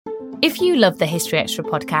If you love the History Extra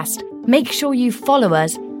podcast, make sure you follow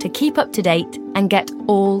us to keep up to date and get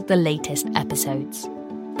all the latest episodes.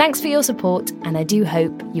 Thanks for your support, and I do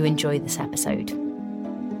hope you enjoy this episode.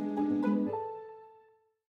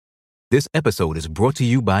 This episode is brought to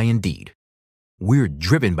you by Indeed. We're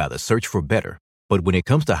driven by the search for better, but when it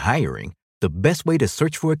comes to hiring, the best way to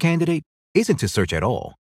search for a candidate isn't to search at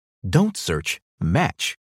all. Don't search,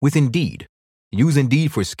 match with Indeed. Use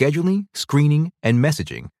Indeed for scheduling, screening, and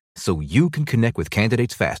messaging so you can connect with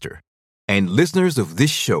candidates faster. And listeners of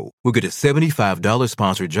this show will get a $75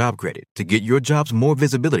 sponsored job credit to get your jobs more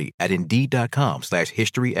visibility at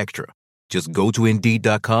Indeed.com/HistoryExtra. Just go to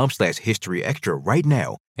Indeed.com/HistoryExtra right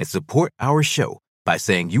now and support our show by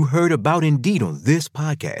saying you heard about Indeed on this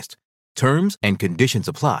podcast. Terms and conditions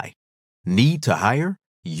apply. Need to hire?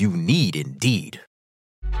 You need Indeed.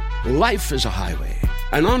 Life is a highway,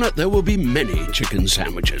 and on it there will be many chicken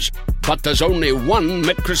sandwiches. But there's only one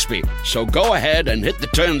McCrispy. So go ahead and hit the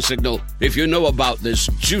turn signal if you know about this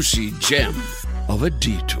juicy gem of a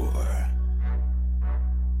detour.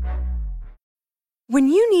 When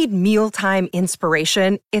you need mealtime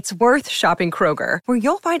inspiration, it's worth shopping Kroger, where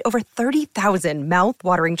you'll find over 30,000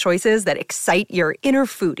 mouth-watering choices that excite your inner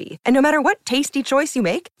foodie. And no matter what tasty choice you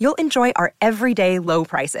make, you'll enjoy our everyday low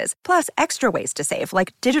prices, plus extra ways to save,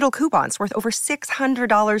 like digital coupons worth over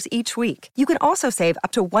 $600 each week. You can also save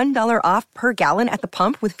up to $1 off per gallon at the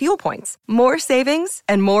pump with fuel points. More savings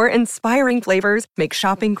and more inspiring flavors make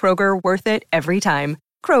shopping Kroger worth it every time.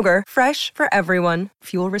 Kroger, fresh for everyone.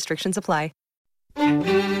 Fuel restrictions apply.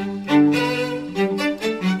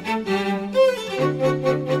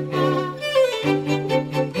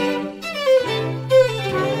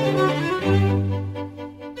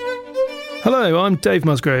 Hello, I'm Dave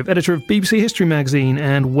Musgrove, editor of BBC History Magazine,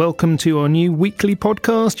 and welcome to our new weekly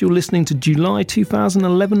podcast. You're listening to July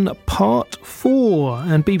 2011 Part 4,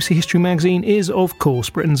 and BBC History Magazine is, of course,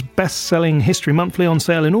 Britain's best-selling history monthly, on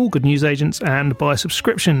sale in all good newsagents and by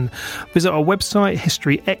subscription. Visit our website,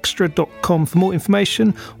 historyextra.com, for more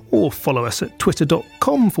information, or follow us at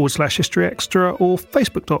twitter.com/historyextra or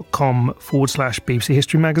facebook.com/BBC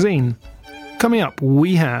History Magazine. Coming up,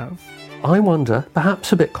 we have... I wonder,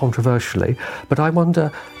 perhaps a bit controversially, but I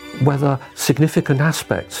wonder whether significant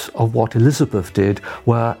aspects of what Elizabeth did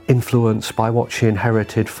were influenced by what she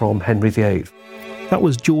inherited from Henry VIII. That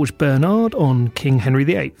was George Bernard on King Henry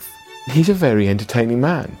VIII. He's a very entertaining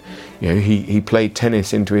man. You know, he played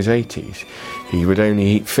tennis into his 80s. He would only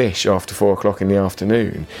eat fish after 4 o'clock in the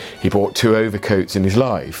afternoon. He bought 2 overcoats in his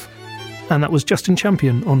life. And that was Justin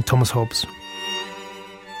Champion on Thomas Hobbes.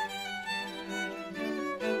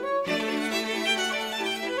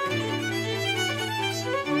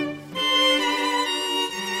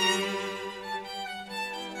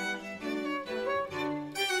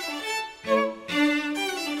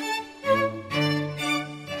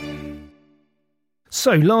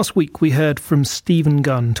 So, last week we heard from Stephen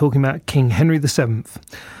Gunn talking about King Henry VII.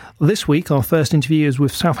 This week our first interview is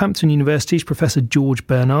with Southampton University's Professor George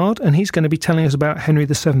Bernard, and he's going to be telling us about Henry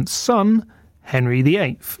VII's son, Henry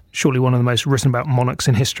VIII, surely one of the most written about monarchs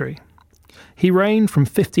in history. He reigned from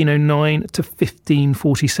 1509 to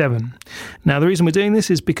 1547. Now, the reason we're doing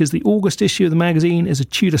this is because the August issue of the magazine is a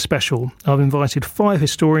Tudor special. I've invited 5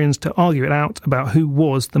 historians to argue it out about who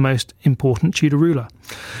was the most important Tudor ruler.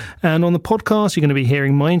 And on the podcast, you're going to be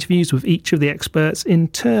hearing my interviews with each of the experts in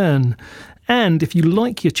turn. And if you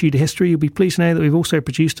like your Tudor history, you'll be pleased to know that we've also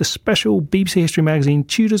produced a special BBC History Magazine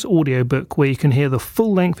Tudors audiobook where you can hear the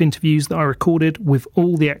full-length interviews that I recorded with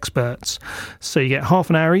all the experts. So you get half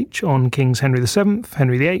an hour each on Kings Henry VII,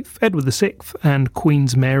 Henry VIII, Edward VI and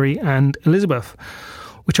Queens Mary and Elizabeth.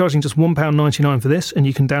 We're charging just £1.99 for this, and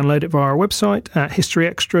you can download it via our website at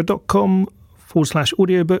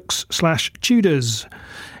historyextra.com/audiobooks/Tudors.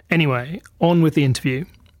 Anyway, on with the interview.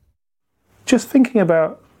 Just thinking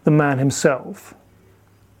about the man himself,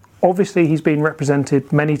 obviously he's been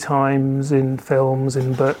represented many times in films,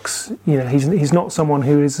 in books. You know, he's not someone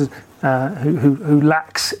who is who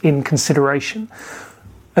lacks in consideration.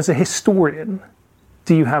 As a historian,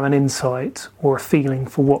 do you have an insight or a feeling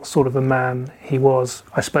for what sort of a man he was,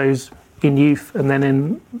 I suppose, in youth and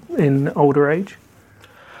then in older age?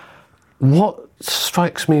 What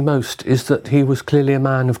strikes me most is that he was clearly a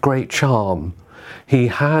man of great charm. He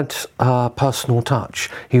had a personal touch.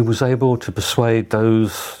 He was able to persuade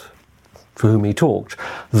those to whom he talked,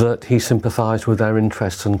 that he sympathised with their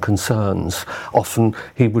interests and concerns. Often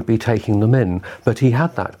he would be taking them in, but he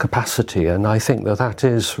had that capacity, and I think that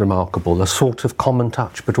is remarkable, a sort of common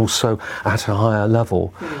touch, but also at a higher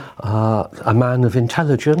level. A man of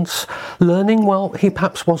intelligence, learning, well, he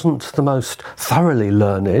perhaps wasn't the most thoroughly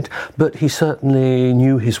learned, but he certainly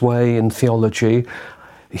knew his way in theology.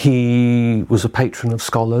 He was a patron of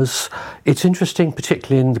scholars. It's interesting,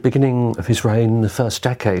 particularly in the beginning of his reign, in the first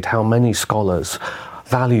decade, how many scholars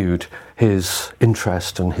valued his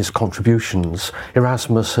interest and his contributions.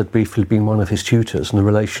 Erasmus had briefly been one of his tutors, and the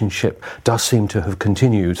relationship does seem to have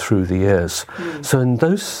continued through the years. So in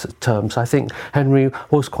those terms, I think Henry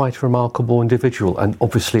was quite a remarkable individual, and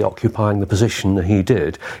obviously occupying the position that he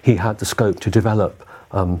did, he had the scope to develop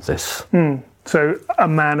this. So a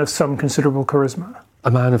man of some considerable charisma. A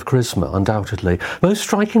man of charisma, undoubtedly. Most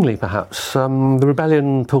strikingly, perhaps, the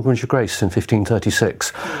rebellion Pilgrimage of Grace in 1536,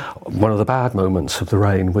 one of the bad moments of the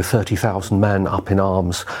reign, with 30,000 men up in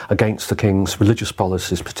arms against the king's religious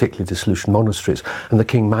policies, particularly dissolution monasteries, and the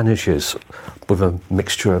king manages, with a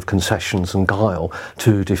mixture of concessions and guile,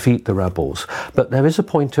 to defeat the rebels. But there is a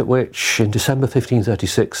point at which, in December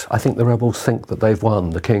 1536, I think the rebels think that they've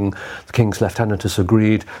won. The king's lieutenant has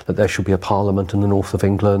agreed that there should be a parliament in the north of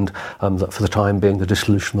England, that for the time being the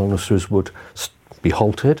dissolution monasteries would be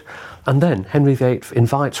halted. And then Henry VIII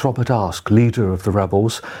invites Robert Aske, leader of the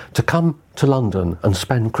rebels, to come to London and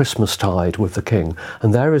spend Christmastide with the king.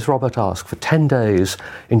 And there is Robert Aske for 10 days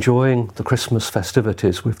enjoying the Christmas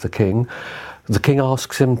festivities with the king. The king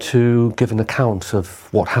asks him to give an account of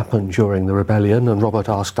what happened during the rebellion, and Robert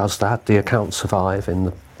Aske does that. The accounts survive in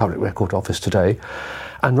the Public Record Office today.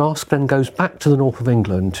 And Aske then goes back to the north of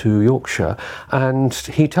England, to Yorkshire, and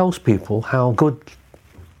he tells people how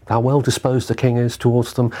well disposed the king is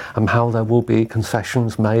towards them, and how there will be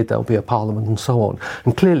concessions made, there'll be a parliament and so on.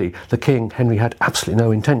 And clearly the king, Henry, had absolutely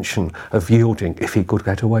no intention of yielding if he could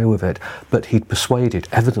get away with it, but he'd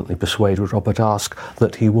evidently persuaded Robert Aske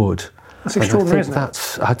that he would. That's extraordinary, isn't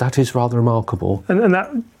it? That is rather remarkable. And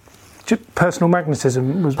that personal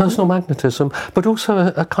magnetism was... Personal magnetism, but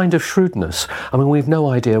also a kind of shrewdness. I mean, we've no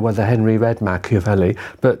idea whether Henry read Machiavelli,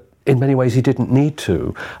 but in many ways he didn't need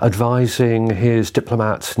to, advising his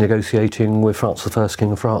diplomats negotiating with Francis I,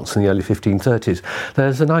 King of France in the early 1530s.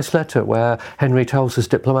 There's a nice letter where Henry tells his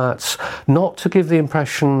diplomats not to give the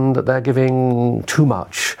impression that they're giving too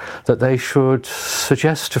much, that they should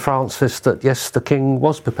suggest to Francis that yes, the king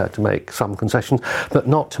was prepared to make some concessions, but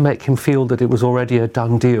not to make him feel that it was already a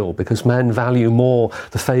done deal, because men value more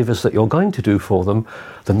the favours that you're going to do for them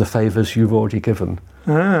than the favours you've already given.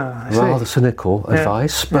 Rather cynical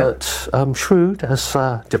advice, but shrewd as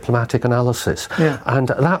diplomatic analysis. And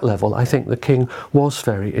at that level, I think the king was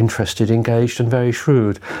very interested, engaged, and very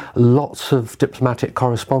shrewd. Lots of diplomatic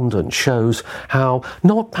correspondence shows how,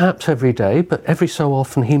 not perhaps every day, but every so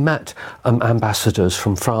often, he met ambassadors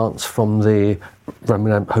from France, from the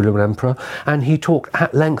Holy Roman Emperor, and he talked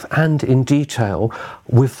at length and in detail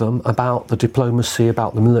with them about the diplomacy,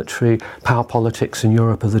 about the military power politics in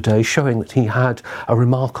Europe of the day, showing that he had a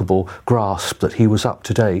remarkable grasp, that he was up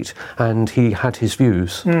to date, and he had his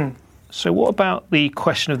views. So what about the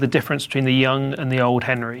question of the difference between the young and the old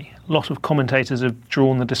Henry? A lot of commentators have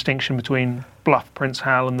drawn the distinction between bluff Prince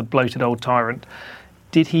Hal and the bloated old tyrant.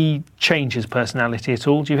 Did he change his personality at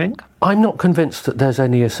all, do you think? I'm not convinced that there's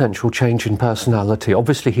any essential change in personality.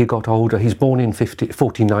 Obviously, he got older. He's born in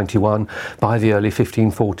 1491. By the early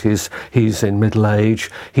 1540s, he's in middle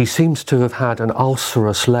age. He seems to have had an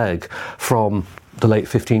ulcerous leg from the late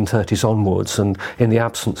 1530s onwards, and in the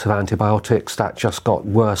absence of antibiotics, that just got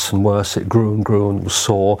worse and worse. It grew and was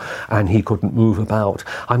sore, and he couldn't move about.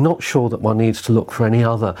 I'm not sure that one needs to look for any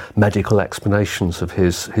other medical explanations of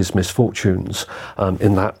his misfortunes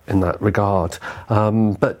in that regard.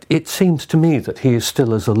 But it seems to me that he is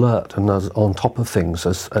still as alert and as on top of things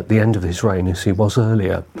as at the end of his reign as he was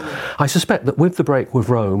earlier. I suspect that with the break with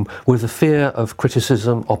Rome, with the fear of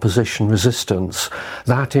criticism, opposition, resistance,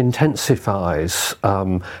 that intensifies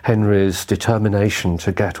Henry's determination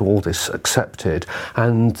to get all this accepted,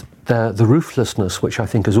 and the ruthlessness, which I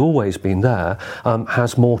think has always been there,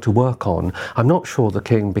 has more to work on. I'm not sure the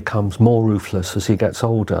king becomes more ruthless as he gets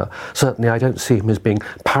older. Certainly I don't see him as being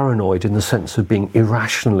paranoid in the sense of being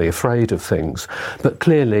irrationally afraid of things. But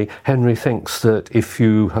clearly Henry thinks that if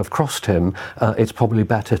you have crossed him, it's probably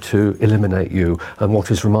better to eliminate you. And what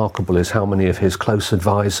is remarkable is how many of his close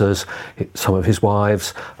advisors, some of his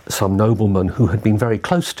wives, some noblemen who had been very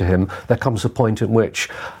close to him, there comes a point in which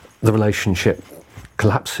the relationship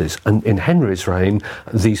collapses, and in Henry's reign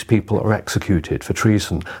these people are executed for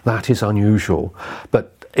treason. That is unusual,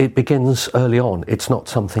 but it begins early on. It's not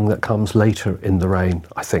something that comes later in the reign,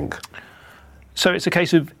 I think. So it's a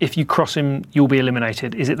case of if you cross him, you'll be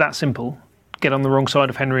eliminated. Is it that simple? Get on the wrong side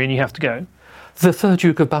of Henry and you have to go? The third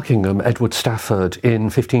Duke of Buckingham, Edward Stafford, in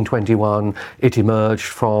 1521, it emerged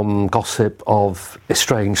from gossip of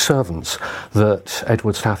estranged servants that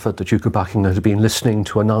Edward Stafford, the Duke of Buckingham, had been listening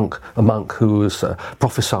to a monk who was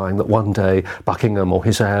prophesying that one day Buckingham or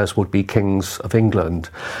his heirs would be kings of England.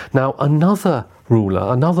 Now, another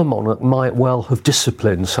ruler, another monarch might well have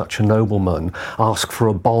disciplined such a nobleman, ask for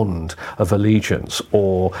a bond of allegiance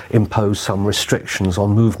or impose some restrictions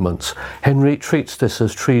on movements. Henry treats this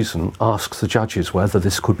as treason, asks the judges whether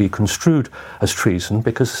this could be construed as treason,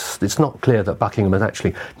 because it's not clear that Buckingham had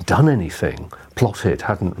actually done anything, plotted,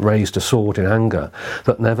 hadn't raised a sword in anger.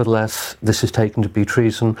 But nevertheless, this is taken to be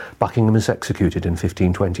treason. Buckingham is executed in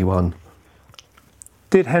 1521.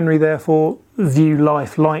 Did Henry therefore view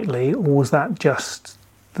life lightly, or was that just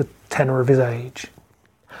the tenor of his age?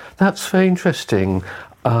 That's very interesting.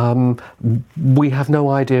 We have no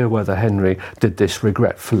idea whether Henry did this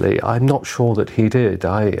regretfully. I'm not sure that he did.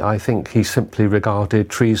 I think he simply regarded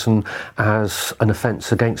treason as an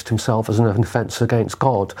offence against himself, as an offence against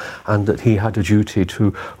God, and that he had a duty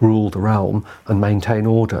to rule the realm and maintain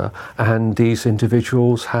order, and these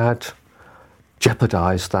individuals had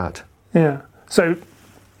jeopardised that. Yeah. So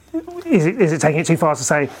is it taking it too far to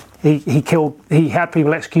say he had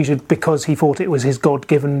people executed because he thought it was his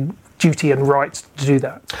God-given duty and right to do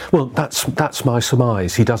that? Well, that's my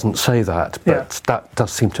surmise. He doesn't say that, but that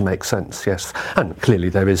does seem to make sense, yes. And clearly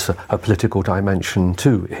there is a political dimension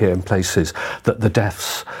too here in places, that the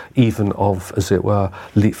deaths even of, as it were,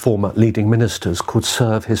 former leading ministers could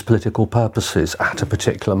serve his political purposes at a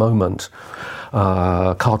particular moment.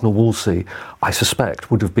 Cardinal Wolsey, I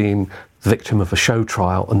suspect, would have been victim of a show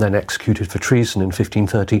trial and then executed for treason in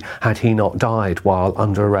 1530 had he not died while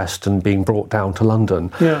under arrest and being brought down to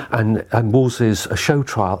London. Yeah. And Wolsey's a show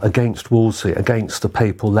trial against Wolsey, against the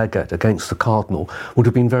papal legate, against the cardinal, would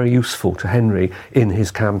have been very useful to Henry in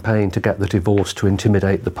his campaign to get the divorce, to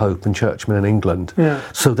intimidate the Pope and churchmen in England. Yeah.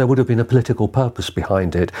 So there would have been a political purpose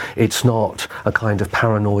behind it. It's not a kind of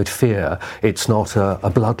paranoid fear. It's not a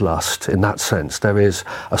bloodlust in that sense. There is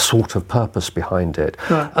a sort of purpose behind it.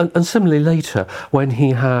 Right. And similarly later, when he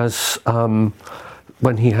has the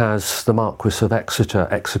Marquis of Exeter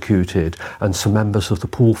executed and some members of the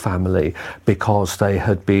Poole family because they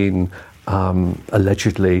had been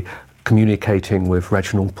allegedly communicating with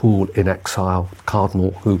Reginald Poole in exile,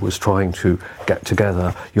 cardinal who was trying to get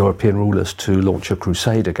together European rulers to launch a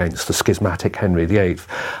crusade against the schismatic Henry VIII.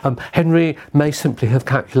 Henry may simply have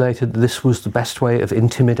calculated that this was the best way of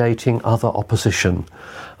intimidating other opposition.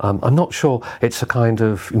 I'm not sure it's a kind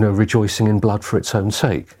of, rejoicing in blood for its own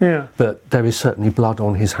sake, but there is certainly blood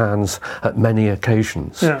on his hands at many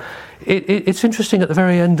occasions. Yeah. It's interesting, at the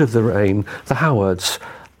very end of the reign, the Howards,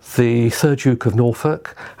 the third Duke of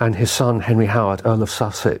Norfolk and his son Henry Howard, Earl of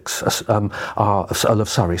Sussex,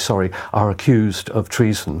 are accused of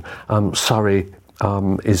treason. Surrey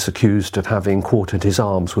is accused of having quartered his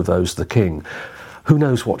arms with those of the king. Who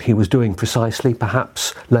knows what he was doing precisely?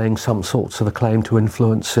 Perhaps laying some sorts of a claim to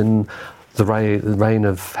influence in the reign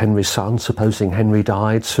of Henry's son, supposing Henry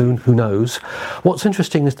died soon, who knows. What's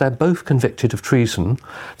interesting is they're both convicted of treason.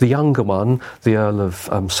 The younger one, the Earl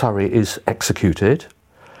of Surrey, is executed.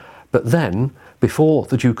 But then, before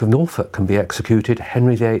the Duke of Norfolk can be executed,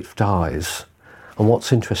 Henry VIII dies. And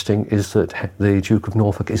what's interesting is that the Duke of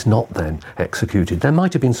Norfolk is not then executed. There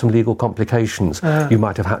might have been some legal complications. You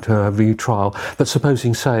might have had to have a retrial. But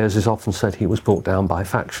supposing, say, as is often said, he was brought down by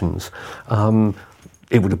factions,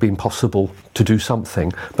 it would have been possible to do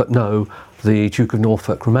something. But no, the Duke of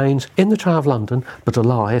Norfolk remains in the Tower of London, but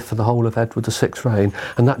alive for the whole of Edward VI's reign.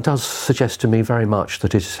 And that does suggest to me very much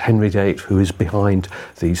that it is Henry VIII who is behind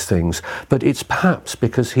these things. But it's perhaps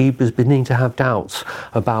because he was beginning to have doubts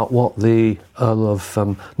about what the Earl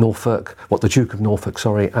of Norfolk, what the Duke of Norfolk,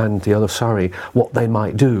 and the Earl of Surrey, what they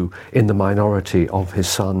might do in the minority of his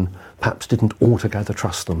son. Perhaps didn't altogether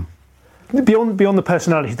trust them. Beyond the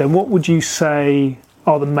personality, then, what would you say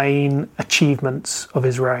are the main achievements of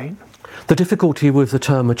his reign? The difficulty with the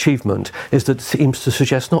term achievement is that it seems to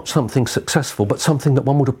suggest not something successful, but something that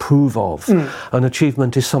one would approve of. An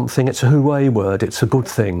achievement is something, it's a hooray word, it's a good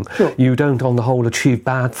thing. Sure. You don't, on the whole, achieve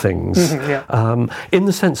bad things. In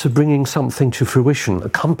the sense of bringing something to fruition,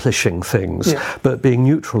 accomplishing things, but being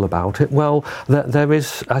neutral about it, well, there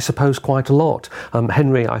is, I suppose, quite a lot.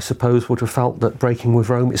 Henry, I suppose, would have felt that breaking with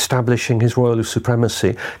Rome, establishing his royal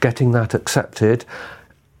supremacy, getting that accepted,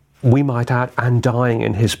 we might add, and dying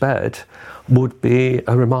in his bed, would be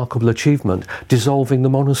a remarkable achievement. Dissolving the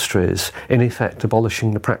monasteries, in effect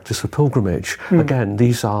abolishing the practice of pilgrimage. Again,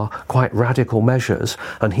 these are quite radical measures,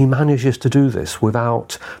 and he manages to do this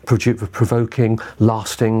without provoking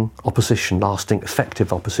lasting opposition, lasting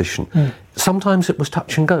effective opposition. Sometimes it was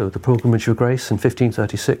touch and go. The Pilgrimage of Grace in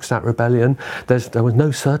 1536, that rebellion, there was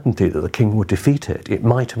no certainty that the king would defeat it. It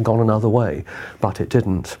might have gone another way, but it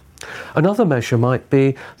didn't. Another measure might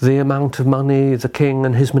be the amount of money the king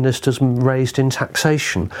and his ministers raised in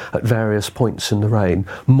taxation at various points in the reign,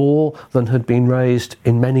 more than had been raised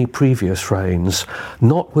in many previous reigns,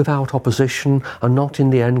 not without opposition and not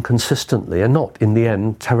in the end consistently, and not in the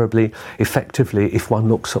end terribly effectively if one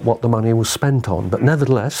looks at what the money was spent on. But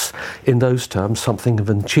nevertheless, in those terms, something of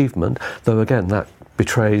an achievement, though again that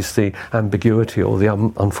betrays the ambiguity or the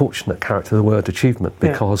unfortunate character of the word achievement,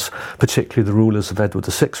 because particularly the rulers of Edward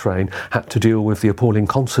VI's reign had to deal with the appalling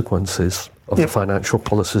consequences of the financial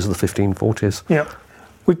policies of the 1540s. Yeah.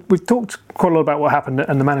 We've talked quite a lot about what happened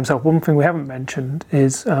and the man himself. One thing we haven't mentioned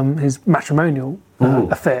is his matrimonial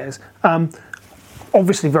affairs.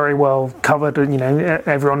 Obviously very well covered, and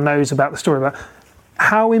everyone knows about the story, but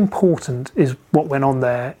how important is what went on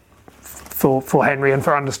there for Henry and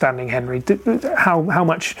for understanding Henry? How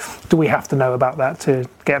much do we have to know about that to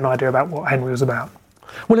get an idea about what Henry was about?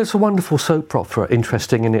 Well, it's a wonderful soap opera,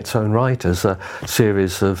 interesting in its own right as a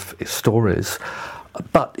series of stories.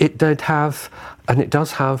 But it did have, and it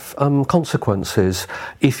does have, consequences.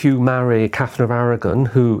 If you marry Catherine of Aragon,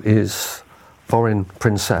 who is foreign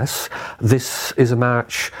princess, this is a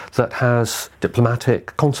match that has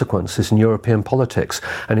diplomatic consequences in European politics,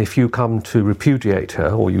 and if you come to repudiate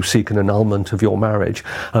her or you seek an annulment of your marriage,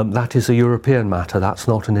 that is a European matter, that's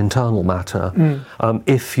not an internal matter.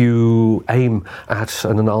 If you aim at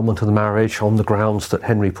an annulment of the marriage on the grounds that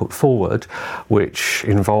Henry put forward, which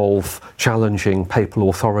involve challenging papal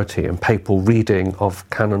authority and papal reading of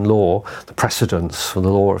canon law, the precedents for the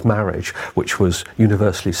law of marriage, which was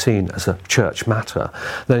universally seen as a church matter,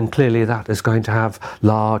 then clearly that is going to have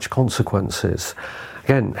large consequences.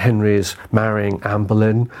 Again, Henry is marrying Anne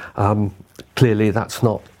Boleyn. Clearly that's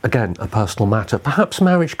not, again, a personal matter. Perhaps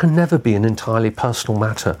marriage can never be an entirely personal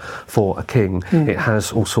matter for a king. It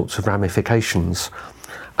has all sorts of ramifications.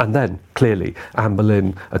 And then, clearly, Anne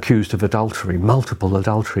Boleyn accused of adultery, multiple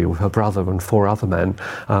adultery with her brother and 4 other men.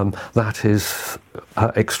 That is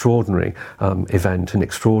an extraordinary event, an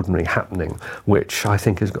extraordinary happening, which I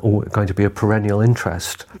think is going to be a perennial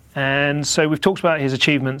interest. And so we've talked about his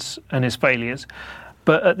achievements and his failures,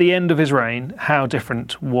 but at the end of his reign, how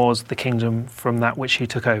different was the kingdom from that which he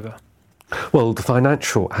took over? Well, the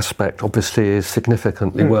financial aspect obviously is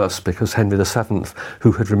significantly worse, because Henry VII,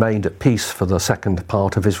 who had remained at peace for the second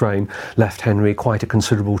part of his reign, left Henry quite a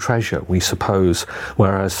considerable treasure, we suppose,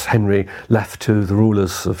 whereas Henry left to the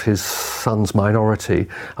rulers of his son's minority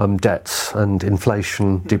debts and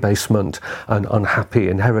inflation, debasement, and unhappy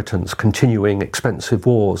inheritance, continuing expensive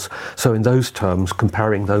wars. So in those terms,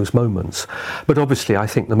 comparing those moments. But obviously I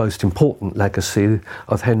think the most important legacy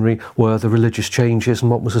of Henry were the religious changes and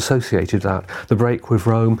what was associated that, the break with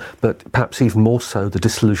Rome, but perhaps even more so the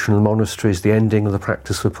dissolution of the monasteries, the ending of the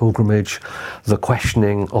practice of pilgrimage, the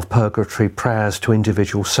questioning of purgatory prayers to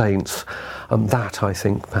individual saints. That, I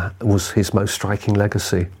think, was his most striking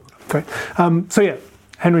legacy. Great.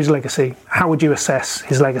 Henry's legacy. How would you assess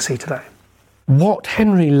his legacy today? What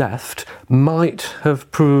Henry left might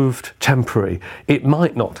have proved temporary. It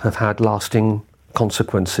might not have had lasting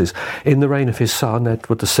consequences. In the reign of his son,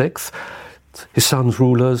 Edward VI, his son's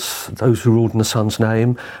rulers, those who ruled in the son's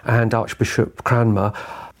name, and Archbishop Cranmer,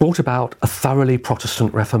 brought about a thoroughly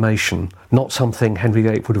Protestant Reformation, not something Henry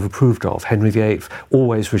VIII would have approved of. Henry VIII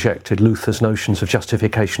always rejected Luther's notions of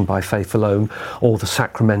justification by faith alone, or the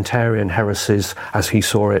sacramentarian heresies, as he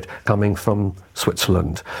saw it, coming from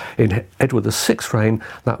Switzerland. In Edward VI's reign,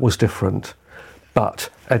 that was different. But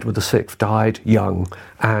Edward VI died young,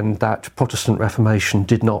 and that Protestant Reformation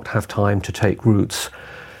did not have time to take roots.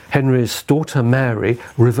 Henry's daughter Mary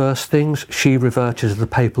reversed things. She reverted to the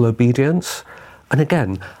papal obedience. And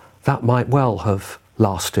again, that might well have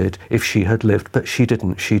lasted if she had lived, but she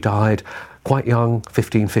didn't. She died quite young,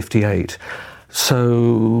 1558.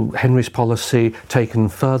 So Henry's policy taken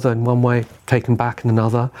further in one way, taken back in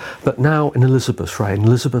another. But now in Elizabeth's reign,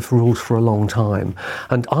 Elizabeth rules for a long time.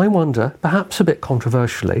 And I wonder, perhaps a bit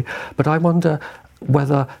controversially, but I wonder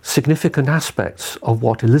whether significant aspects of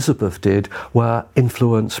what Elizabeth did were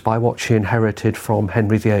influenced by what she inherited from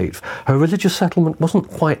Henry VIII. Her religious settlement wasn't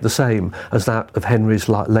quite the same as that of Henry's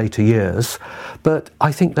later years, but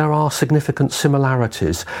I think there are significant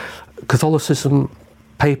similarities. Catholicism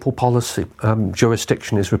papal policy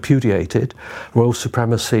jurisdiction is repudiated, royal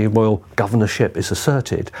supremacy, royal governorship is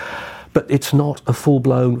asserted. But it's not a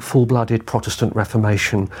full-blown, full-blooded Protestant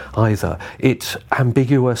Reformation either. It's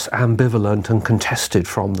ambiguous, ambivalent and contested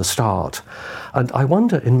from the start. And I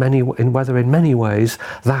wonder whether in many ways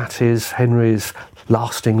that is Henry's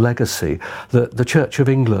lasting legacy, that the Church of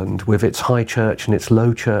England, with its high church and its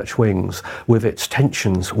low church wings, with its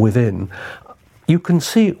tensions within, you can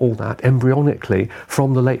see all that embryonically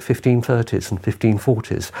from the late 1530s and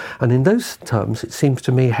 1540s. And in those terms, it seems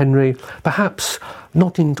to me Henry, perhaps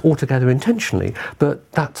not altogether intentionally,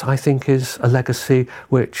 but that, I think, is a legacy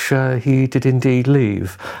which he did indeed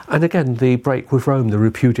leave. And again, the break with Rome, the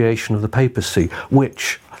repudiation of the papacy,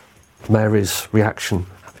 which Mary's reaction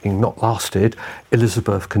having not lasted,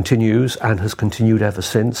 Elizabeth continues and has continued ever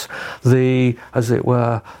since. As it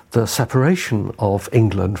were, the separation of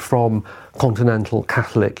England from continental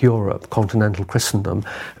Catholic Europe, continental Christendom,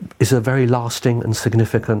 is a very lasting and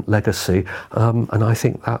significant legacy. And I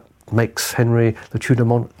think that makes Henry the Tudor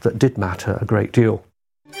monarch that did matter a great deal.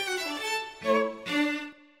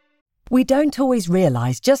 We don't always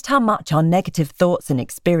realise just how much our negative thoughts and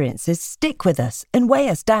experiences stick with us and weigh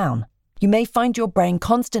us down. You may find your brain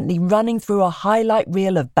constantly running through a highlight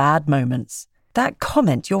reel of bad moments. That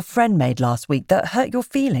comment your friend made last week that hurt your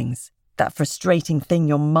feelings. That frustrating thing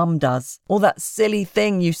your mum does. Or that silly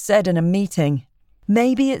thing you said in a meeting.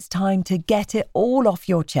 Maybe it's time to get it all off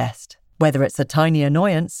your chest. Whether it's a tiny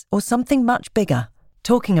annoyance or something much bigger,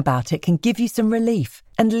 talking about it can give you some relief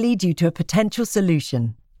and lead you to a potential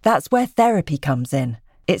solution. That's where therapy comes in.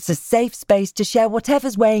 It's a safe space to share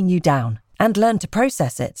whatever's weighing you down and learn to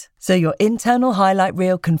process it, so your internal highlight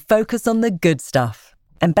reel can focus on the good stuff.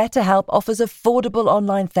 And BetterHelp offers affordable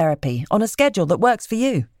online therapy on a schedule that works for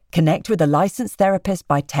you. Connect with a licensed therapist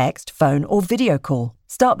by text, phone, or video call.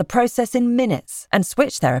 Start the process in minutes and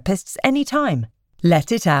switch therapists anytime.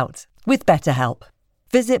 Let it out with BetterHelp.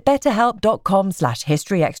 Visit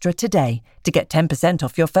betterhelp.com/historyextra today to get 10%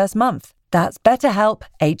 off your first month. That's BetterHelp,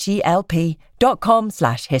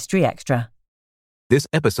 HELP.com/historyextra. This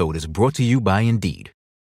episode is brought to you by Indeed.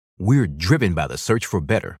 We're driven by the search for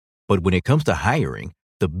better, but when it comes to hiring,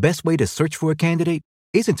 the best way to search for a candidate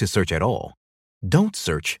isn't to search at all. Don't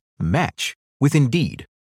search, match with Indeed.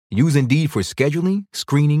 Use Indeed for scheduling,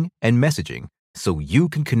 screening, and messaging so you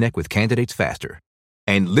can connect with candidates faster.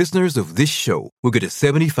 And listeners of this show will get a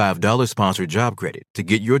 $75 sponsored job credit to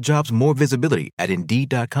get your jobs more visibility at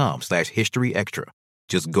Indeed.com/historyextra.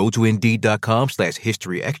 Just go to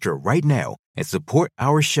Indeed.com/historyextra right now and support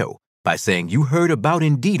our show by saying you heard about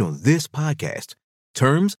Indeed on this podcast.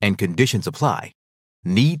 Terms and conditions apply.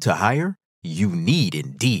 Need to hire? You need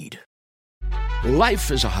Indeed.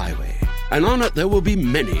 Life is a highway, and on it there will be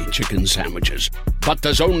many chicken sandwiches. But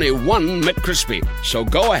there's only one McCrispy. So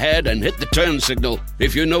go ahead and hit the turn signal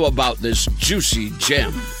if you know about this juicy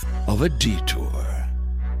gem of a detour.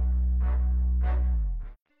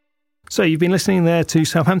 So you've been listening there to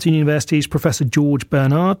Southampton University's Professor George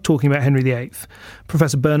Bernard talking about Henry VIII.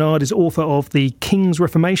 Professor Bernard is author of The King's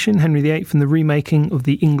Reformation, Henry VIII and the Remaking of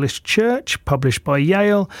the English Church, published by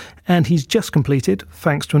Yale, and he's just completed,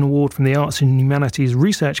 thanks to an award from the Arts and Humanities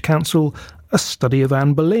Research Council, a study of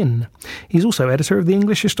Anne Boleyn. He's also editor of the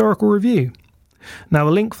English Historical Review. Now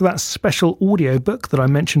the link for that special audiobook that I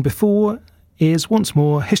mentioned before is once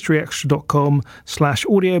more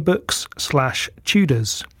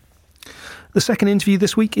historyextra.com/audiobooks/Tudors. The second interview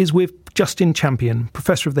this week is with Justin Champion,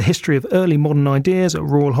 Professor of the History of Early Modern Ideas at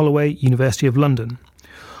Royal Holloway, University of London.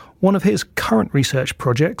 One of his current research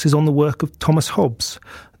projects is on the work of Thomas Hobbes,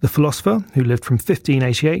 the philosopher who lived from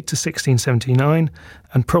 1588 to 1679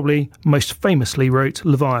 and probably most famously wrote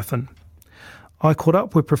Leviathan. I caught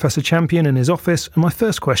up with Professor Champion in his office, and my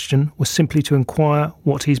first question was simply to inquire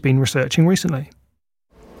what he's been researching recently.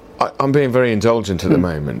 I'm being very indulgent at the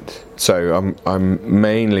moment, so I'm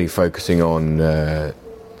mainly focusing on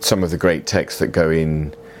some of the great texts that go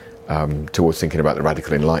in towards thinking about the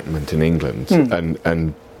radical Enlightenment in England,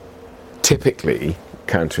 and typically,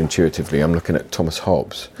 counterintuitively, I'm looking at Thomas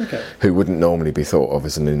Hobbes, who wouldn't normally be thought of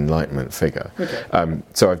as an Enlightenment figure.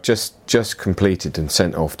 So I've just completed and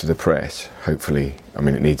sent off to the press. Hopefully, I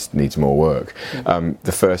mean it needs more work.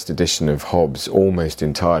 The first edition of Hobbes' almost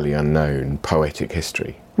entirely unknown poetic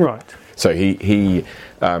history. Right. So he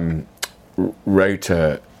wrote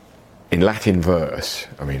in Latin verse,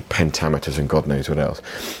 I mean pentameters and God knows what else,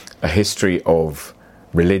 a history of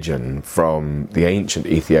religion from the ancient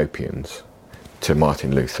Ethiopians to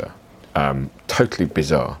Martin Luther. Totally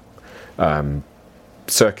bizarre.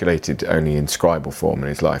 circulated only in scribal form in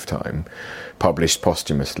his lifetime, published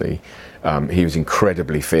posthumously. He was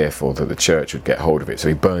incredibly fearful that the church would get hold of it, so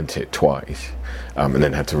he burnt it twice and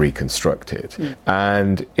then had to reconstruct it.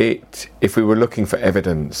 And if we were looking for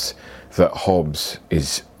evidence that Hobbes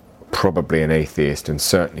is probably an atheist and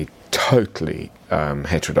certainly totally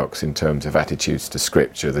heterodox in terms of attitudes to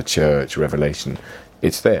scripture, the church, revelation,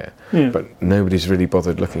 it's there. But nobody's really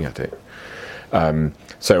bothered looking at it.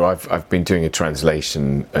 So I've been doing a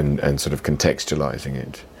translation and sort of contextualising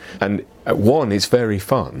it. And one is very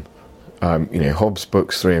fun. Hobbes'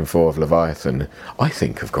 books 3 and 4 of Leviathan, I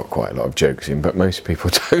think, have got quite a lot of jokes in, but most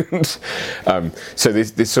people don't. So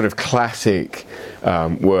this sort of classic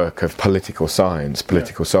work of political science,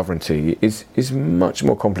 political sovereignty, is much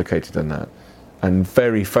more complicated than that, and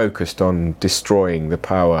very focused on destroying the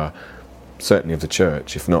power, certainly of the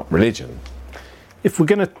church, if not religion. If we're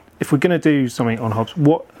gonna do something on Hobbes,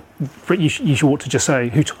 what you ought to just say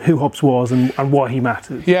who Hobbes was and why he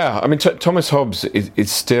mattered. Yeah, I mean, Thomas Hobbes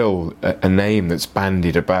is still a name that's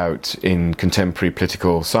bandied about in contemporary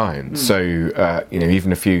political science. So,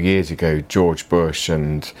 even a few years ago, George Bush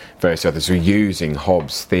and various others were using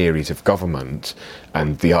Hobbes' theories of government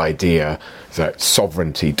and the idea that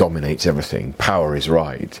sovereignty dominates everything, power is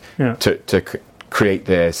right, to create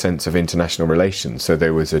their sense of international relations. So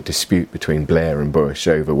there was a dispute between Blair and Bush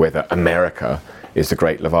over whether America is the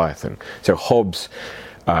great Leviathan. So Hobbes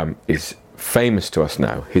is famous to us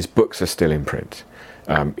now. His books are still in print.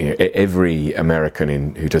 Every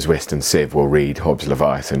American who does Western Civ will read Hobbes'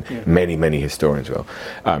 Leviathan. Many historians will.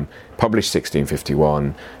 Published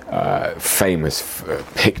 1651, famous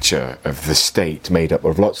picture of the state made up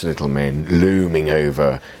of lots of little men looming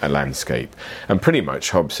over a landscape. And pretty much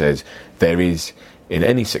Hobbes says there is, in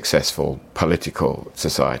any successful political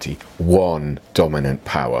society, one dominant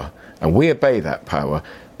power, and we obey that power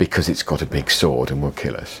because it's got a big sword and will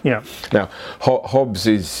kill us. Yeah. Now, Hobbes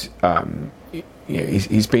is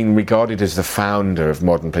he's been regarded as the founder of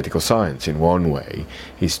modern political science in one way.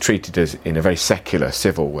 He's treated as in a very secular,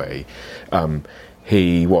 civil way.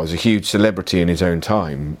 He was a huge celebrity in his own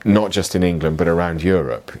time, not just in England but around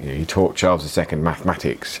Europe. He taught Charles II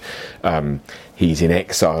mathematics. He's in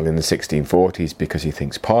exile in the 1640s because he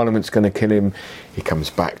thinks Parliament's going to kill him. He comes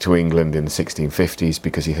back to England in the 1650s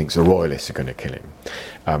because he thinks the Royalists are going to kill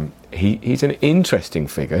him. He's an interesting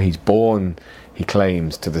figure. He's born, he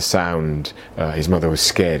claims, to the sound, his mother was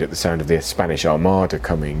scared at the sound of the Spanish Armada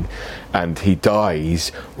coming, and he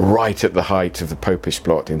dies right at the height of the Popish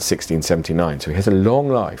plot in 1679. So he has a long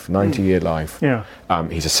life, 90-year life. Yeah.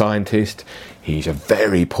 He's a scientist. He's a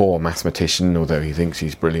very poor mathematician, although he thinks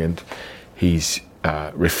he's brilliant. He's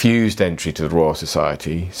refused entry to the Royal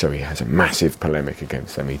Society, so he has a massive polemic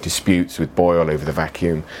against them. He disputes with Boyle over the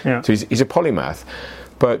vacuum. Yeah. So he's a polymath,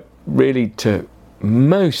 but really to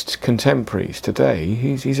most contemporaries today,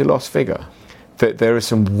 he's a lost figure. There are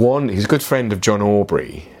he's a good friend of John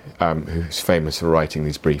Aubrey, who's famous for writing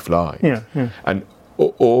these brief lives. Yeah. And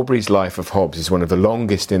Aubrey's Life of Hobbes is one of the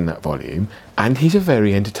longest in that volume, and he's a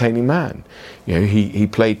very entertaining man. He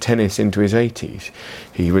played tennis into his 80s.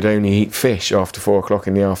 He would only eat fish after 4 o'clock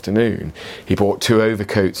in the afternoon. He bought 2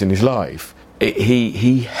 overcoats in his life.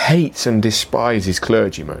 He hates and despises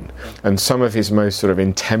clergymen, and some of his most sort of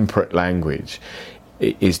intemperate language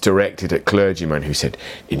is directed at clergymen who said,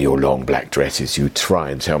 in your long black dresses you try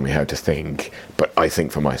and tell me how to think, but I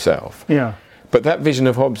think for myself. Yeah. But that vision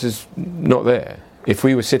of Hobbes is not there. If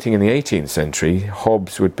we were sitting in the 18th century,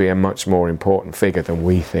 Hobbes would be a much more important figure than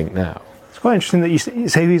we think now. It's quite interesting that you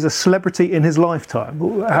say he's a celebrity in his lifetime.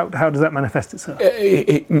 How does that manifest itself?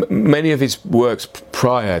 Many of his works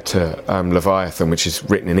prior to Leviathan, which is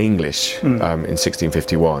written in English in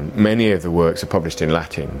 1651, many of the works are published in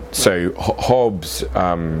Latin. So Hobbes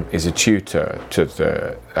is a tutor to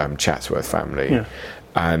the Chatsworth family,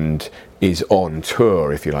 and is on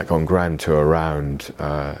tour, if you like, on grand tour around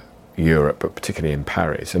Europe, but particularly in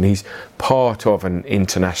Paris, and he's part of an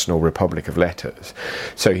international republic of letters.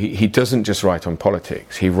 So he doesn't just write on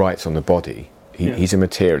politics, he writes on the body. He's a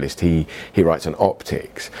materialist. He writes on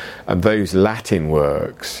optics, and those Latin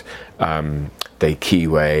works, De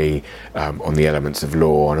Cive, on the elements of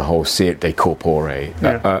law, and a whole series, De Corpore,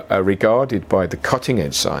 are regarded by the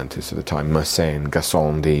cutting-edge scientists of the time, Mersenne,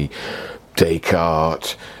 Gassendi,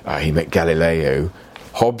 Descartes, he met Galileo.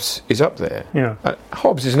 Hobbes is up there. Yeah.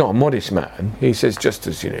 Hobbes is not a modest man. He says, just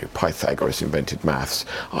as Pythagoras invented maths,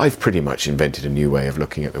 I've pretty much invented a new way of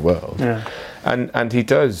looking at the world. Yeah. And he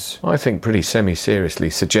does, I think, pretty semi-seriously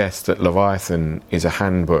suggest that Leviathan is a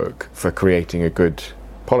handbook for creating a good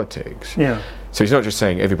politics. Yeah. So he's not just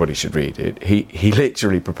saying everybody should read it. He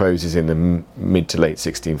literally proposes in the mid to late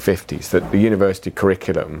 1650s that the university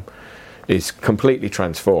curriculum is completely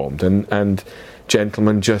transformed, and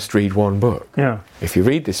gentlemen, just read one book. Yeah. If you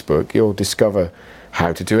read this book, you'll discover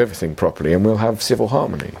how to do everything properly, and we'll have civil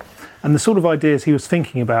harmony. And the sort of ideas he was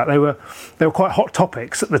thinking about, they were quite hot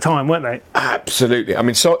topics at the time, weren't they? Absolutely. I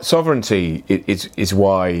mean, sovereignty is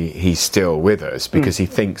why he's still with us, because he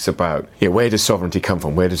thinks about, where does sovereignty come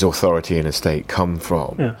from? Where does authority in a state come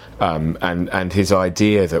from? Yeah. And his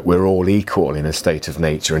idea that we're all equal in a state of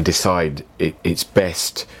nature and decide it's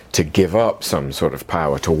best to give up some sort of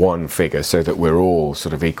power to one figure so that we're all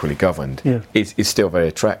sort of equally governed is still very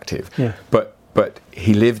attractive. Yeah. But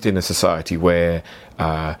he lived in a society where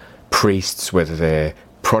priests, whether they're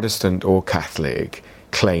Protestant or Catholic,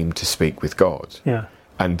 claim to speak with God. Yeah.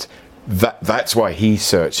 And that's why he's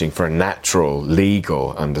searching for a natural,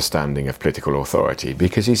 legal understanding of political authority,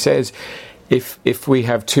 because he says if we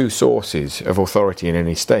have two sources of authority in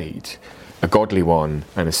any state, a godly one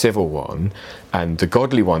and a civil one, and the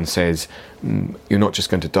godly one says you're not just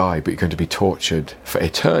going to die, but you're going to be tortured for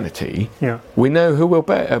eternity, we know who will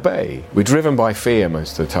obey. We're driven by fear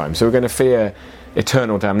most of the time, so we're going to fear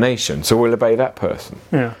eternal damnation, so we'll obey that person.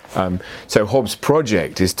 Yeah. So Hobbes'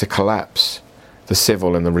 project is to collapse the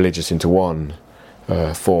civil and the religious into one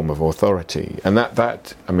form of authority, and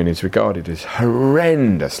that I mean is regarded as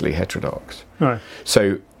horrendously heterodox. Right.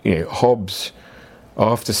 So Hobbes,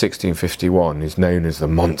 after 1651, is known as the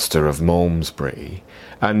monster of Malmesbury,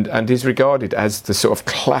 and is regarded as the sort of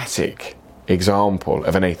classic example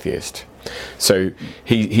of an atheist. So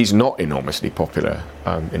he's not enormously popular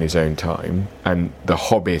in his own time, and the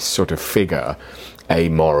Hobbist sort of figure,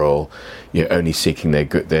 amoral, only seeking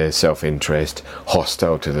their self-interest,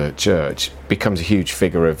 hostile to the church, becomes a huge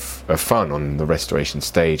figure of fun on the Restoration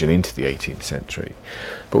stage and into the 18th century.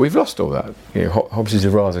 But we've lost all that. Hobbes is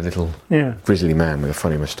a rather little grizzly man with a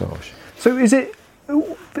funny moustache. So is it,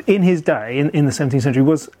 in his day, in the 17th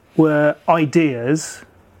century, were ideas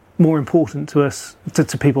more important to us,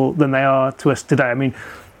 to people, than they are to us today? I mean,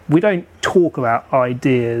 we don't talk about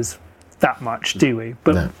ideas that much, do we?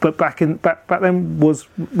 But No. but back then, was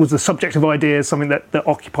the subject of ideas something that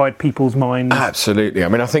occupied people's minds? Absolutely. I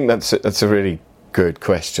mean, I think that's a really good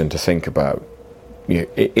question to think about.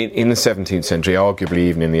 In the 17th century, arguably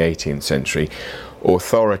even in the 18th century,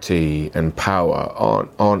 authority and power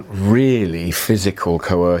aren't really physical,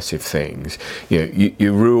 coercive things.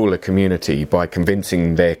 You rule a community by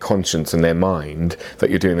convincing their conscience and their mind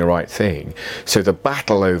that you're doing the right thing. So the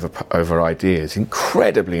battle over ideas is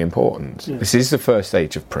incredibly important. Yeah. This is the first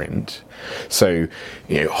age of print. So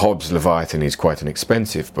Hobbes' Leviathan is quite an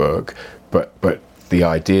expensive book, but the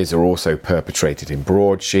ideas are also perpetrated in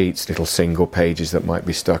broadsheets, little single pages that might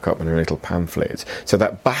be stuck up in little pamphlets. So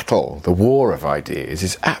that battle, the war of ideas,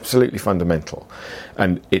 is absolutely fundamental.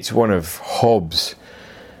 And it's one of Hobbes'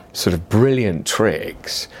 sort of brilliant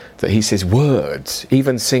tricks that he says words,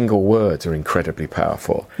 even single words, are incredibly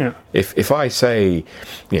powerful. Yeah. If I say,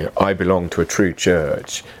 I belong to a true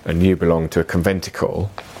church and you belong to a conventicle,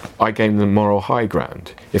 I gain the moral high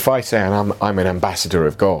ground. If I say I'm an ambassador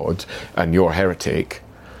of God and you're a heretic,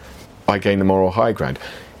 I gain the moral high ground.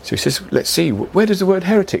 So he says, let's see, where does the word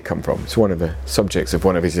heretic come from? It's one of the subjects of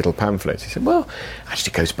one of his little pamphlets. He said, well,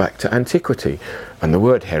 actually it goes back to antiquity, and the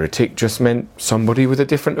word heretic just meant somebody with a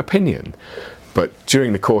different opinion. But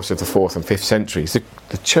during the course of the 4th and 5th centuries,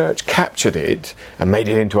 the church captured it and made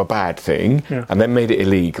it into a bad thing, and then made it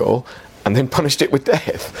illegal, and then punished it with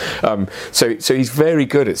death. So he's very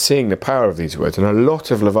good at seeing the power of these words, and a lot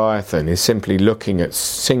of Leviathan is simply looking at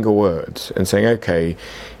single words and saying, okay,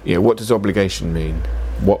 what does obligation mean?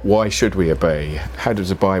 Why should we obey? How does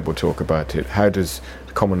the Bible talk about it? How does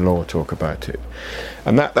common law talk about it?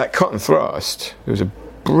 And that cut and thrust, there was a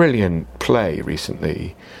brilliant play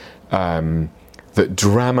recently that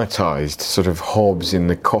dramatised sort of Hobbes in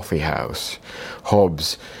the coffee house,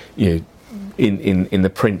 Hobbes, in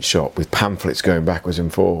the print shop with pamphlets going backwards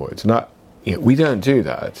and forwards. And we don't do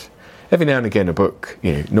that. Every now and again a book,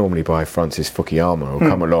 normally by Francis Fukuyama, will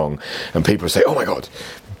come along and people say, oh my God,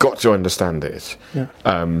 got to understand this. Yeah.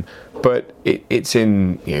 But it's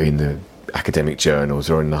in the academic journals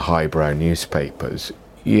or in the highbrow newspapers.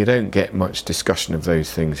 You don't get much discussion of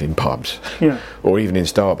those things in pubs or even in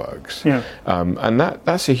Starbucks. Yeah. And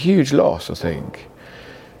that's a huge loss, I think.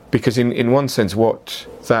 Because in one sense, what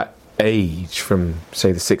that age from,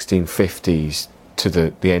 say, the 1650s to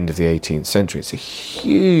the end of the 18th century, it's a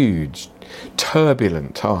huge,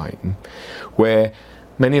 turbulent time where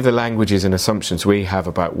many of the languages and assumptions we have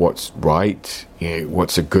about what's right,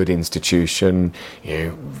 what's a good institution,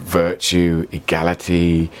 virtue,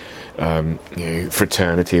 equality,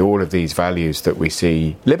 fraternity, all of these values that we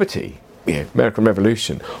see, liberty, American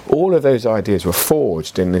Revolution, all of those ideas were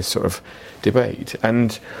forged in this sort of debate.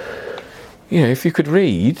 And, if you could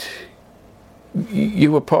read,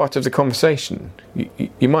 you were part of the conversation.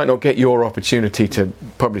 You might not get your opportunity to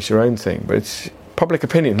publish your own thing, but it's public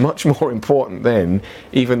opinion much more important then,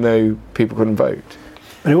 even though people couldn't vote.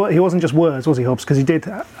 And he wasn't just words, was he, Hobbes? Because he did,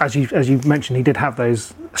 as you mentioned, he did have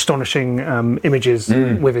those astonishing images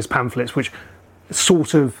with his pamphlets, which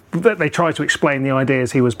sort of, they tried to explain the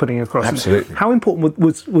ideas he was putting across. Absolutely. How important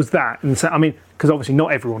was that? And so, I mean, because obviously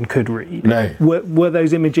not everyone could read. No. Were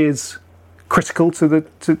those images critical to the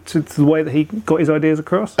way that he got his ideas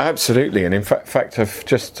across? Absolutely, and in fact I've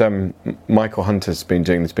just Michael Hunter's been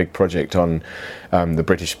doing this big project on the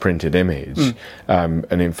British printed image, and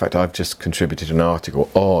in fact I've just contributed an article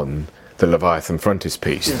on the Leviathan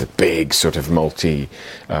frontispiece, the big sort of multi-human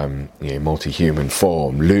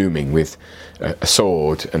form looming with a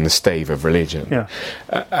sword and the stave of religion,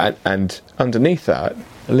 and underneath that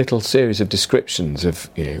a little series of descriptions of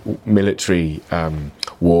military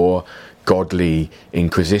war, godly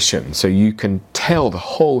inquisition. So you can tell the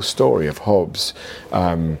whole story of Hobbes'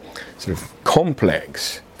 sort of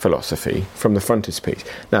complex philosophy from the frontispiece.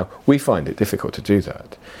 Now, we find it difficult to do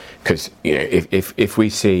that because if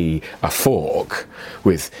we see a fork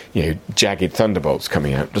with jagged thunderbolts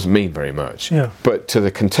coming out, it doesn't mean very much. But to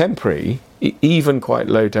the contemporary, even quite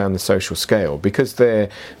low down the social scale, because their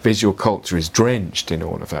visual culture is drenched in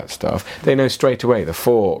all of that stuff, they know straight away the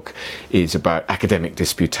fork is about academic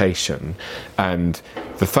disputation and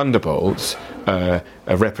the thunderbolts a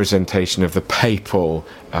representation of the papal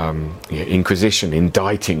Inquisition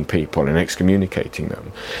indicting people and excommunicating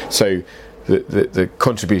them. So the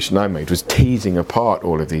contribution I made was teasing apart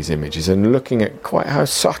all of these images and looking at quite how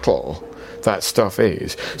subtle that stuff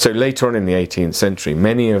is. So later on in the 18th century,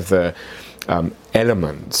 many of the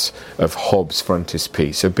elements of Hobbes'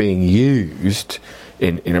 frontispiece are being used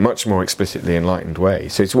in a much more explicitly enlightened way.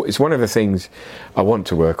 So it's one of the things I want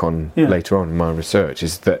to work on later on in my research,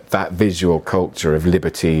 is that visual culture of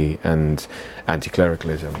liberty and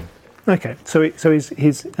anti-clericalism. Okay, so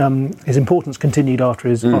his importance continued after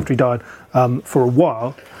he died for a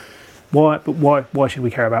while. Why should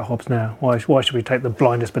we care about Hobbes now? Why should we take the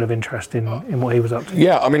blindest bit of interest in what he was up to?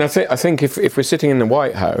 Yeah, I mean, I think if we're sitting in the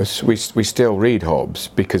White House, we still read Hobbes,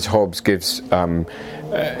 because Hobbes gives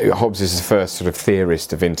Hobbes is the first sort of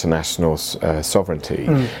theorist of international sovereignty.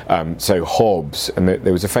 So Hobbes, and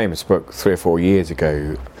there was a famous book 3 or 4 years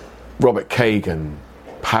ago, Robert Kagan,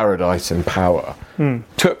 Paradise and Power,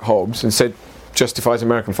 took Hobbes and said, justifies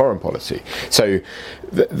American foreign policy. So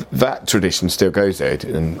that tradition still goes there,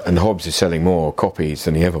 and Hobbes is selling more copies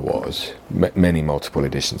than he ever was, many multiple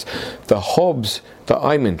editions. The Hobbes that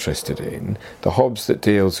I'm interested in, the Hobbes that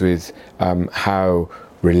deals with how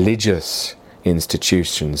religious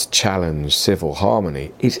institutions challenge civil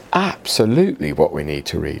harmony, is absolutely what we need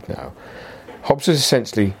to read now. Hobbes was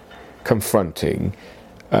essentially confronting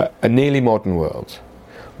a nearly modern world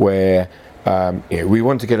where we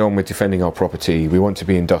want to get on with defending our property, we want to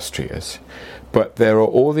be industrious, but there are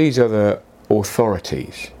all these other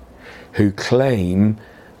authorities who claim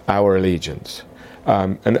our allegiance.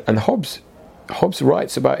 And Hobbes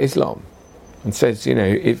writes about Islam and says,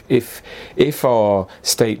 if our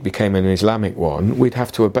state became an Islamic one, we'd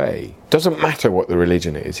have to obey. Doesn't matter what the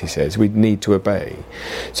religion is, he says, we'd need to obey.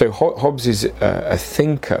 So Hobbes is a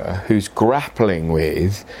thinker who's grappling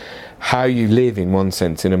with how you live, in one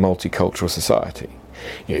sense, in a multicultural society.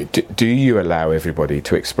 Do you allow everybody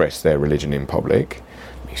to express their religion in public?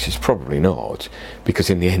 He says probably not, because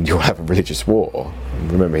in the end you'll have a religious war.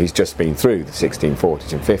 And remember, he's just been through the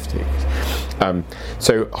 1640s and 50s.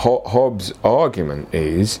 So Hobbes' argument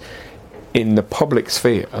is, in the public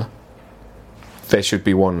sphere, there should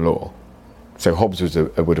be one law. So Hobbes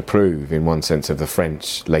would approve, in one sense, of the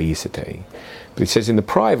French laïcité. But he says in the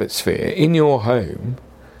private sphere, in your home,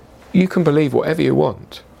 you can believe whatever you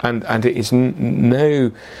want, and it is no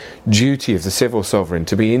duty of the civil sovereign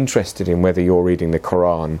to be interested in whether you're reading the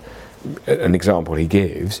Quran, an example he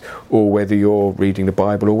gives, or whether you're reading the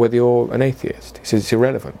Bible, or whether you're an atheist. He says it's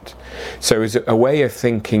irrelevant. So as a way of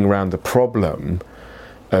thinking around the problem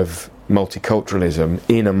of multiculturalism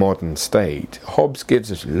in a modern state, Hobbes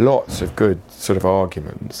gives us lots of good sort of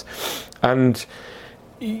arguments, and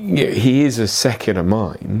he is a secular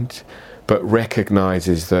mind, but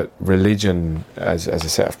recognises that religion as a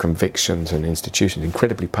set of convictions and institutions is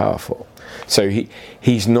incredibly powerful. So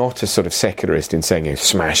he's not a sort of secularist in saying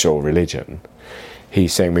smash all religion.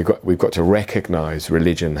 he's saying we've got to recognise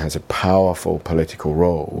religion has a powerful political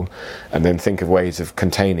role, and then think of ways of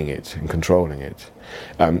containing it and controlling it.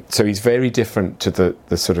 So he's very different to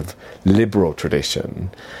the sort of liberal tradition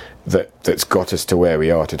that's got us to where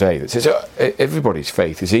we are today, that says everybody's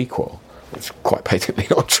faith is equal. It's quite patently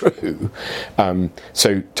not true.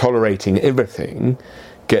 So tolerating everything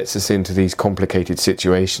gets us into these complicated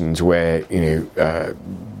situations where,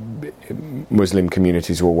 Muslim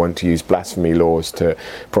communities will want to use blasphemy laws to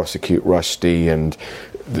prosecute Rushdie, and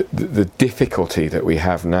the difficulty that we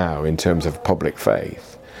have now in terms of public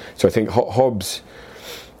faith. So I think Hobbes,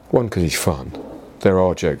 one, because he's fun. There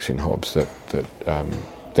are jokes in Hobbes that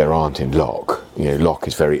there aren't in Locke. Locke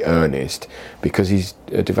is very earnest because he's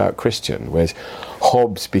a devout Christian, whereas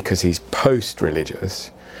Hobbes, because he's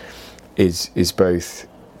post-religious, is both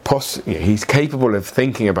he's capable of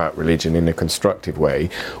thinking about religion in a constructive way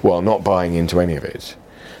while not buying into any of it.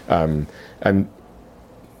 And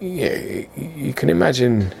you can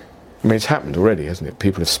imagine, it's happened already, hasn't it?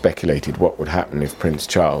 People have speculated what would happen if Prince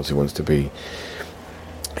Charles, who wants to be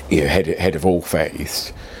head of all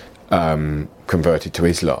faiths, converted to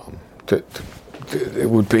Islam. It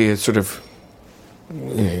would be a sort of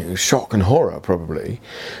shock and horror, probably.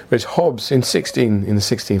 Whereas Hobbes in the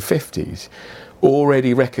 1650s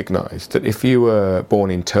already recognised that if you were born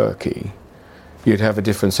in Turkey, you'd have a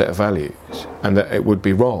different set of values, and that it would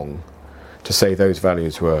be wrong to say those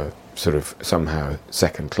values were sort of somehow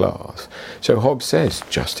second class. So Hobbes says,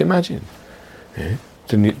 just imagine,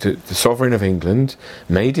 the sovereign of England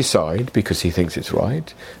may decide, because he thinks it's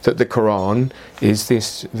right, that the Quran is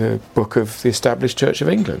the book of the established Church of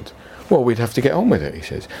England. Well, we'd have to get on with it, he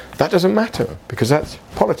says. That doesn't matter, because that's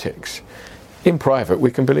politics. In private, we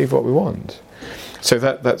can believe what we want. So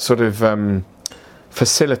that sort of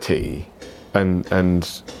facility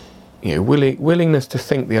and willingness to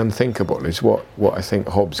think the unthinkable is what I think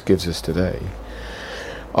Hobbes gives us today.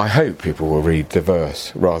 I hope people will read the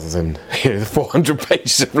verse rather than the 400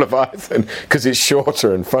 pages of Leviathan, because it's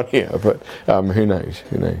shorter and funnier, but who knows?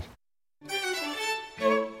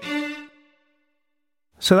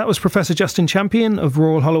 So that was Professor Justin Champion of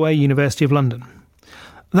Royal Holloway, University of London.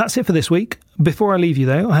 That's it for this week. Before I leave you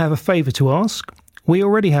though, I have a favour to ask. We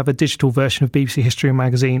already have a digital version of BBC History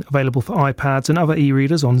Magazine available for iPads and other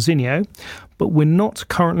e-readers on Zinio, but we're not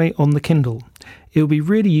currently on the Kindle. It would be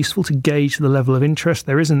really useful to gauge the level of interest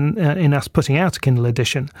there is in us putting out a Kindle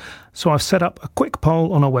edition, so I've set up a quick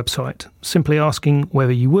poll on our website, simply asking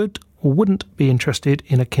whether you would or wouldn't be interested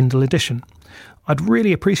in a Kindle edition. I'd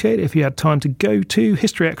really appreciate it if you had time to go to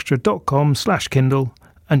historyextra.com/Kindle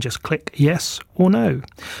and just click yes or no.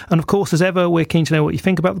 And of course, as ever, we're keen to know what you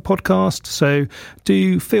think about the podcast, so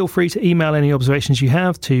do feel free to email any observations you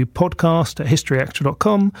have to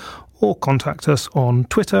podcast@historyextra.com or contact us on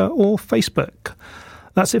Twitter or Facebook.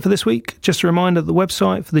 That's it for this week. Just a reminder that the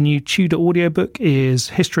website for the new Tudor audiobook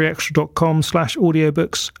is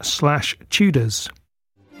historyextra.com/audiobooks/Tudors.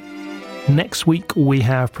 Next week, we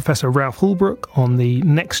have Professor Ralph Holbrook on the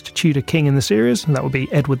next Tudor king in the series, and that will be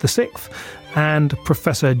Edward VI, and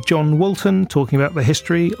Professor John Walton talking about the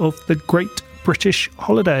history of the Great British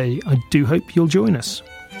Holiday. I do hope you'll join us.